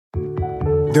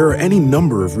There are any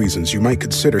number of reasons you might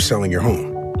consider selling your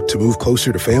home. To move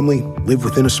closer to family, live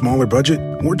within a smaller budget,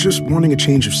 or just wanting a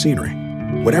change of scenery.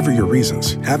 Whatever your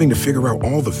reasons, having to figure out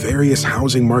all the various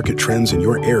housing market trends in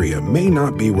your area may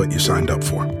not be what you signed up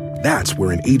for. That's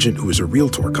where an agent who is a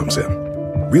Realtor comes in.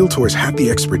 Realtors have the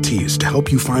expertise to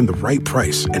help you find the right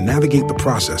price and navigate the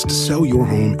process to sell your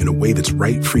home in a way that's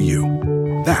right for you.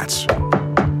 That's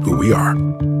who we are.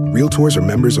 Realtors are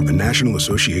members of the National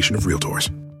Association of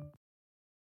Realtors.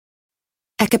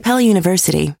 At Capella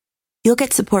University, you'll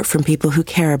get support from people who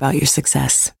care about your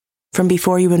success. From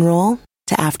before you enroll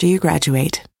to after you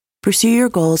graduate, pursue your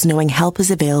goals knowing help is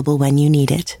available when you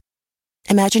need it.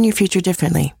 Imagine your future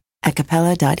differently at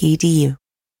capella.edu.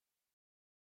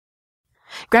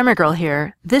 Grammar Girl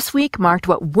here. This week marked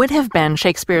what would have been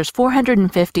Shakespeare's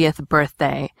 450th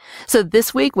birthday. So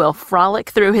this week we'll frolic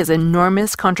through his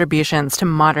enormous contributions to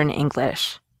modern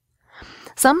English.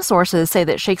 Some sources say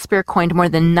that Shakespeare coined more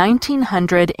than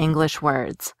 1,900 English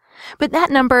words, but that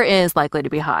number is likely to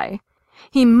be high.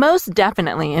 He most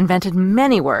definitely invented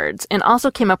many words and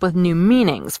also came up with new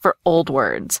meanings for old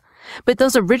words. But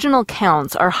those original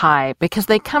counts are high because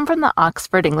they come from the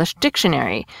Oxford English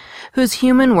Dictionary, whose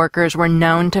human workers were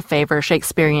known to favor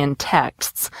Shakespearean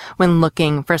texts when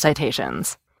looking for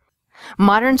citations.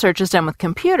 Modern searches done with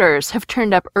computers have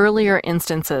turned up earlier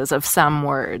instances of some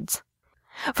words.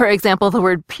 For example, the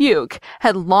word puke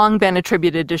had long been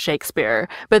attributed to Shakespeare,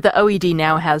 but the OED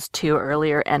now has 2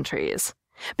 earlier entries.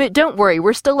 But don't worry,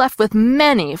 we're still left with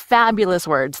many fabulous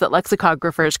words that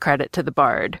lexicographers credit to the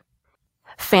bard.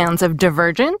 Fans of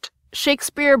Divergent?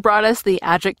 Shakespeare brought us the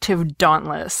adjective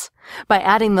dauntless by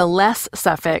adding the less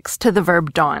suffix to the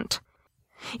verb daunt.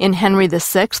 In Henry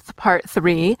VI, Part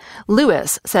 3,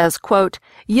 Lewis says, quote,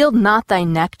 "Yield not thy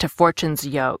neck to fortune's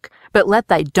yoke, but let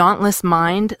thy dauntless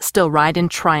mind still ride in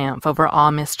triumph over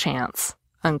all mischance,"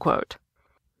 unquote.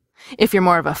 If you're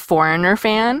more of a foreigner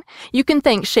fan, you can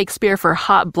thank Shakespeare for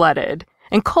hot-blooded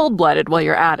and cold-blooded while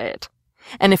you're at it.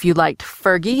 And if you liked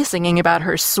Fergie singing about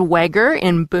her swagger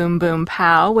in Boom Boom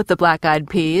Pow with the Black Eyed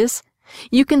Peas,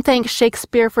 you can thank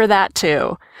Shakespeare for that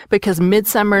too, because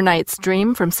Midsummer Night's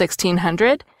Dream from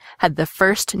 1600 had the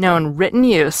first known written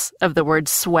use of the word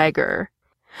swagger,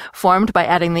 formed by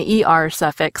adding the ER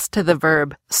suffix to the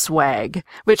verb swag,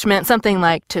 which meant something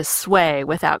like to sway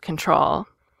without control.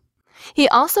 He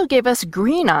also gave us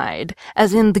green-eyed,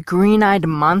 as in the green-eyed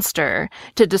monster,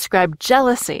 to describe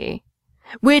jealousy,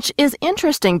 which is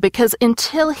interesting because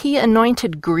until he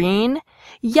anointed green,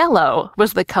 yellow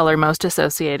was the color most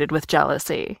associated with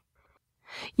jealousy.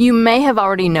 You may have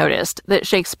already noticed that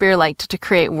Shakespeare liked to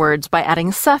create words by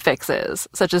adding suffixes,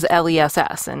 such as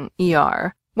less and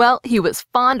er. Well, he was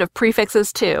fond of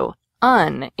prefixes too,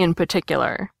 un in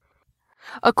particular.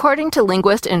 According to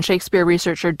linguist and Shakespeare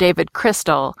researcher David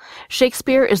Crystal,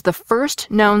 Shakespeare is the first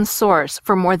known source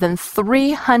for more than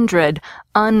 300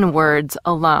 un-words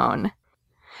alone.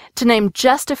 To name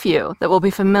just a few that will be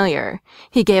familiar,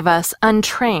 he gave us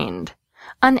untrained,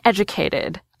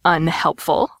 uneducated,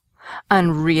 unhelpful,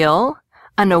 unreal,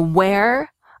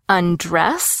 unaware,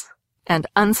 undress, and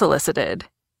unsolicited.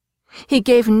 He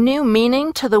gave new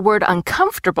meaning to the word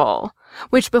uncomfortable,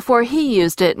 which before he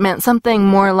used it meant something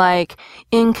more like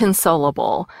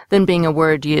inconsolable than being a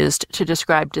word used to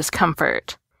describe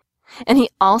discomfort. And he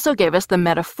also gave us the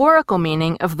metaphorical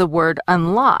meaning of the word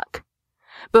unlock.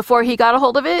 Before he got a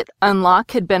hold of it,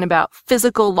 unlock had been about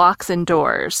physical locks and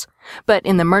doors. But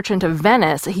in The Merchant of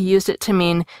Venice, he used it to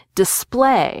mean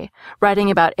display,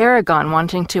 writing about Aragon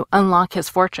wanting to unlock his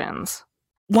fortunes.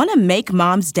 Want to make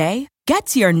Mom's day? Get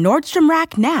to your Nordstrom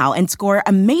Rack now and score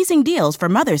amazing deals for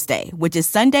Mother's Day, which is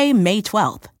Sunday, May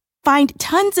 12th. Find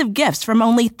tons of gifts from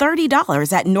only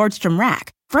 $30 at Nordstrom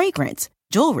Rack. Fragrance,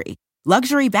 jewelry,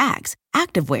 luxury bags,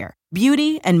 activewear,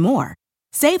 beauty, and more.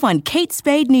 Save on Kate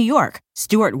Spade New York,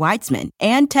 Stuart Weitzman,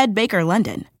 and Ted Baker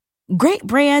London. Great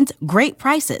brands, great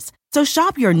prices. So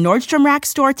shop your Nordstrom Rack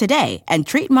store today and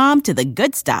treat Mom to the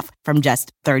good stuff from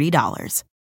just $30.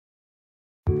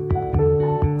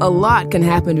 A lot can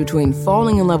happen between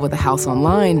falling in love with a house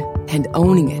online and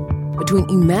owning it. Between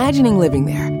imagining living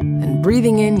there and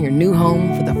breathing in your new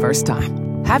home for the first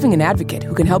time. Having an advocate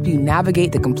who can help you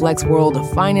navigate the complex world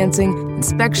of financing,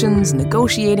 inspections,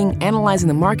 negotiating, analyzing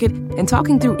the market, and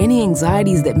talking through any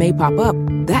anxieties that may pop up,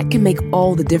 that can make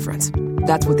all the difference.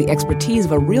 That's what the expertise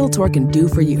of a Realtor can do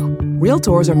for you.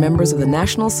 Realtors are members of the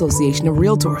National Association of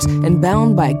Realtors and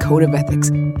bound by a code of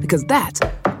ethics, because that's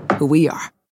who we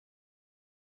are.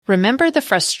 Remember the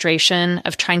frustration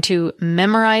of trying to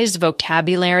memorize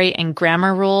vocabulary and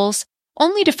grammar rules,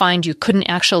 only to find you couldn't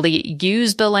actually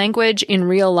use the language in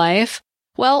real life?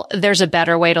 Well, there's a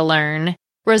better way to learn.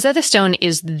 Rosetta Stone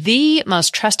is the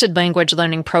most trusted language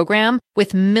learning program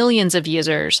with millions of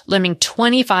users learning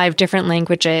 25 different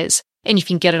languages, and you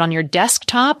can get it on your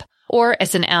desktop or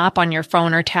as an app on your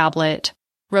phone or tablet.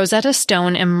 Rosetta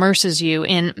Stone immerses you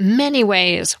in many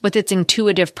ways with its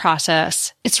intuitive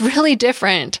process. It's really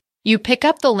different. You pick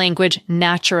up the language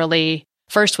naturally,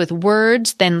 first with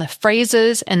words, then the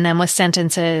phrases, and then with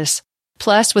sentences.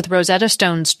 Plus, with Rosetta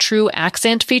Stone's True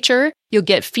Accent feature, you'll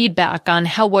get feedback on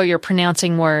how well you're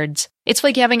pronouncing words. It's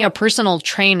like having a personal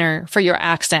trainer for your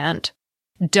accent.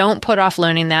 Don't put off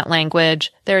learning that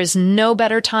language. There is no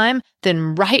better time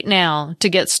than right now to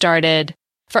get started.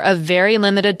 For a very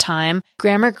limited time,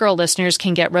 Grammar Girl listeners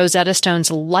can get Rosetta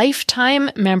Stone's lifetime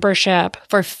membership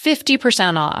for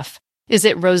 50% off.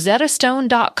 Visit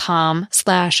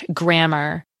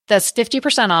rosettastone.com/grammar. That's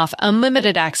 50% off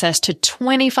unlimited access to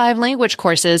 25 language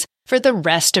courses for the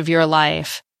rest of your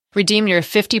life. Redeem your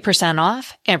 50%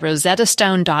 off at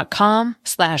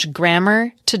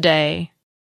rosettastone.com/grammar today.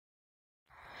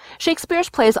 Shakespeare's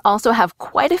plays also have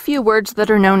quite a few words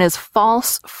that are known as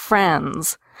false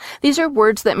friends. These are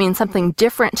words that mean something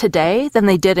different today than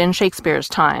they did in Shakespeare's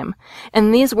time,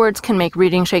 and these words can make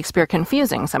reading Shakespeare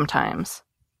confusing sometimes.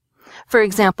 For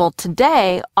example,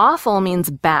 today, awful means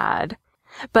bad,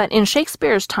 but in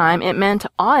Shakespeare's time, it meant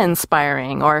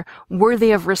awe-inspiring or worthy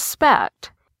of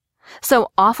respect. So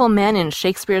awful men in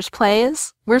Shakespeare's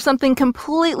plays were something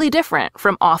completely different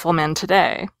from awful men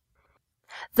today.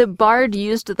 The bard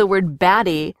used the word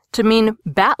batty to mean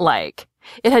bat-like.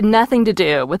 It had nothing to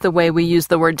do with the way we use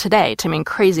the word today to mean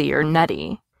crazy or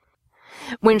nutty.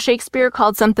 When Shakespeare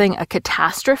called something a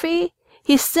catastrophe,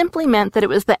 he simply meant that it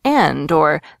was the end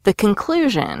or the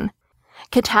conclusion.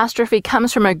 Catastrophe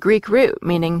comes from a Greek root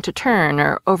meaning to turn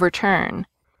or overturn.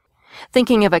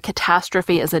 Thinking of a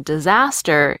catastrophe as a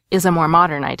disaster is a more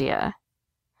modern idea.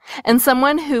 And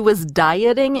someone who was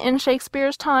dieting in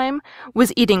Shakespeare's time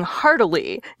was eating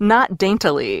heartily, not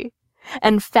daintily.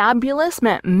 And fabulous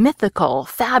meant mythical,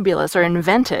 fabulous, or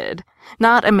invented,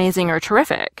 not amazing or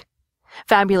terrific.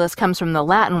 Fabulous comes from the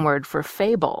Latin word for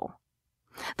fable.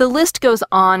 The list goes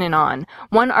on and on.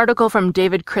 One article from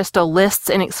David Crystal lists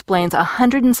and explains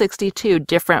 162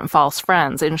 different false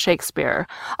friends in Shakespeare.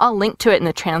 I'll link to it in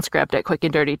the transcript at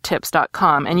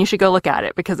quickanddirtytips.com, and you should go look at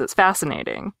it because it's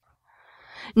fascinating.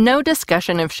 No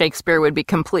discussion of Shakespeare would be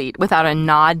complete without a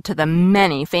nod to the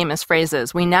many famous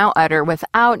phrases we now utter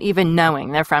without even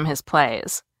knowing they're from his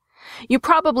plays. You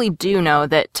probably do know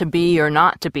that to be or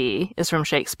not to be is from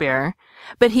Shakespeare,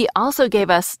 but he also gave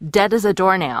us dead as a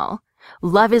doornail,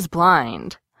 love is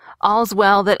blind, all's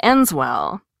well that ends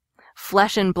well,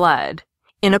 flesh and blood,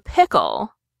 in a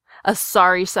pickle, a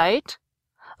sorry sight,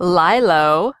 lie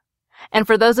low, and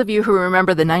for those of you who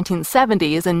remember the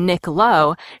 1970s and Nick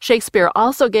Lowe, Shakespeare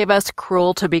also gave us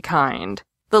cruel to be kind.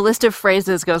 The list of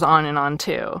phrases goes on and on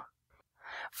too.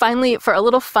 Finally, for a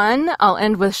little fun, I'll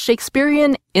end with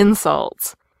Shakespearean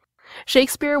insults.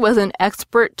 Shakespeare was an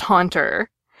expert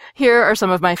taunter. Here are some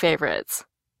of my favorites.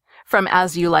 From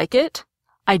As You Like It,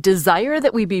 I desire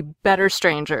that we be better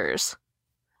strangers.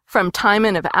 From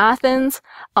Timon of Athens,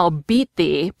 I'll beat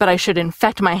thee, but I should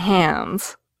infect my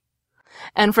hands.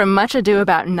 And from Much Ado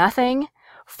About Nothing,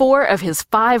 4 of his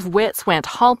 5 wits went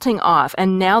halting off,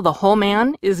 and now the whole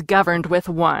man is governed with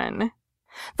 1.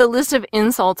 The list of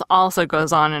insults also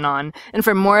goes on, and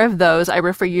for more of those, I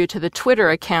refer you to the Twitter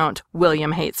account,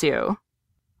 William Hates You.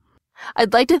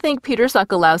 I'd like to thank Peter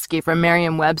Sokolowski from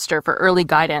Merriam-Webster for early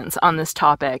guidance on this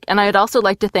topic, and I'd also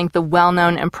like to thank the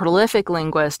well-known and prolific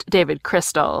linguist David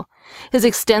Crystal. His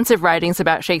extensive writings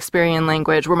about Shakespearean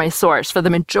language were my source for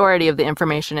the majority of the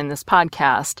information in this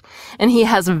podcast, and he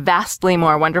has vastly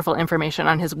more wonderful information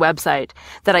on his website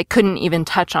that I couldn't even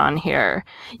touch on here.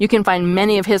 You can find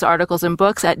many of his articles and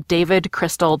books at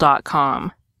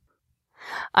davidcrystal.com.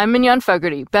 I'm Mignon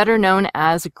Fogarty, better known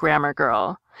as Grammar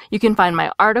Girl. You can find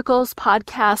my articles,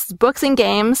 podcasts, books, and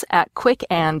games at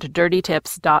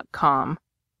quickanddirtytips.com.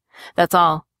 That's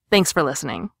all. Thanks for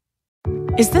listening.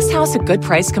 Is this house a good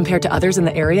price compared to others in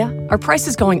the area? Are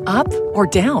prices going up or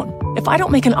down? If I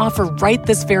don't make an offer right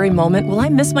this very moment, will I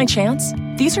miss my chance?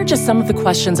 These are just some of the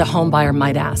questions a home buyer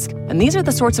might ask. And these are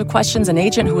the sorts of questions an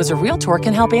agent who is a Realtor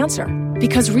can help answer.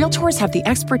 Because Realtors have the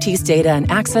expertise, data,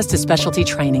 and access to specialty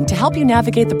training to help you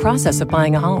navigate the process of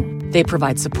buying a home. They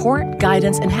provide support,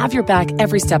 guidance, and have your back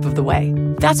every step of the way.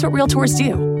 That's what Realtors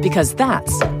do, because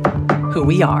that's who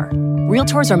we are.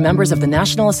 Realtors are members of the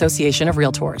National Association of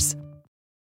Realtors.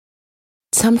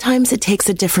 Sometimes it takes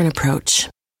a different approach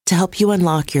to help you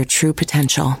unlock your true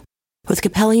potential. With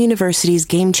Capella University's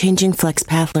game-changing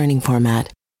FlexPath learning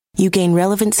format, you gain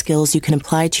relevant skills you can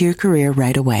apply to your career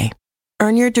right away.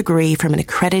 Earn your degree from an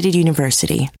accredited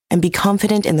university and be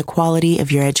confident in the quality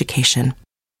of your education.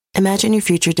 Imagine your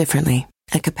future differently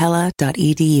at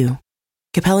capella.edu.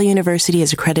 Capella University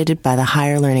is accredited by the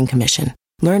Higher Learning Commission.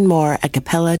 Learn more at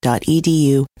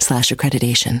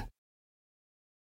capella.edu/accreditation.